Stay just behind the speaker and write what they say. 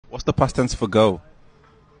What's the past tense for go?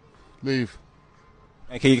 Leave.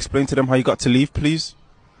 And can you explain to them how you got to leave, please?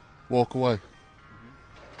 Walk away.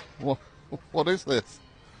 What is this?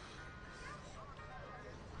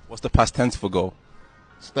 What's the past tense for go?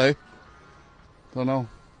 Stay. Don't know.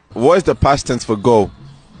 What is the past tense for go?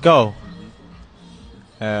 Go.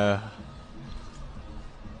 I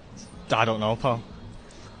don't know, pal.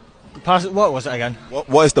 Past, what was it again?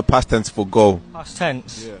 What is the past tense for go? Past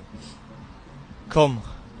tense. Yeah. Come.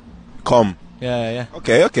 Come. Yeah.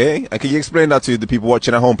 Okay. And can you explain that to the people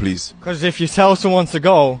watching at home, please? Because if you tell someone to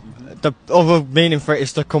go, the other meaning for it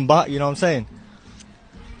is to come back, you know what I'm saying?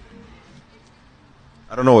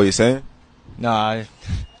 I don't know what you're saying. Nah,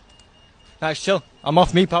 it's chill. I'm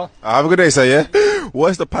off me, pal. Have a good day, sir, yeah?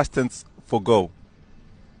 What is the past tense for go?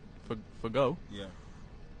 For go? Yeah.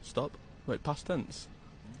 Stop. Wait, past tense?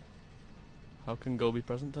 How can go be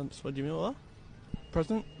present tense? What do you mean by that?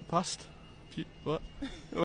 Present? Past? What?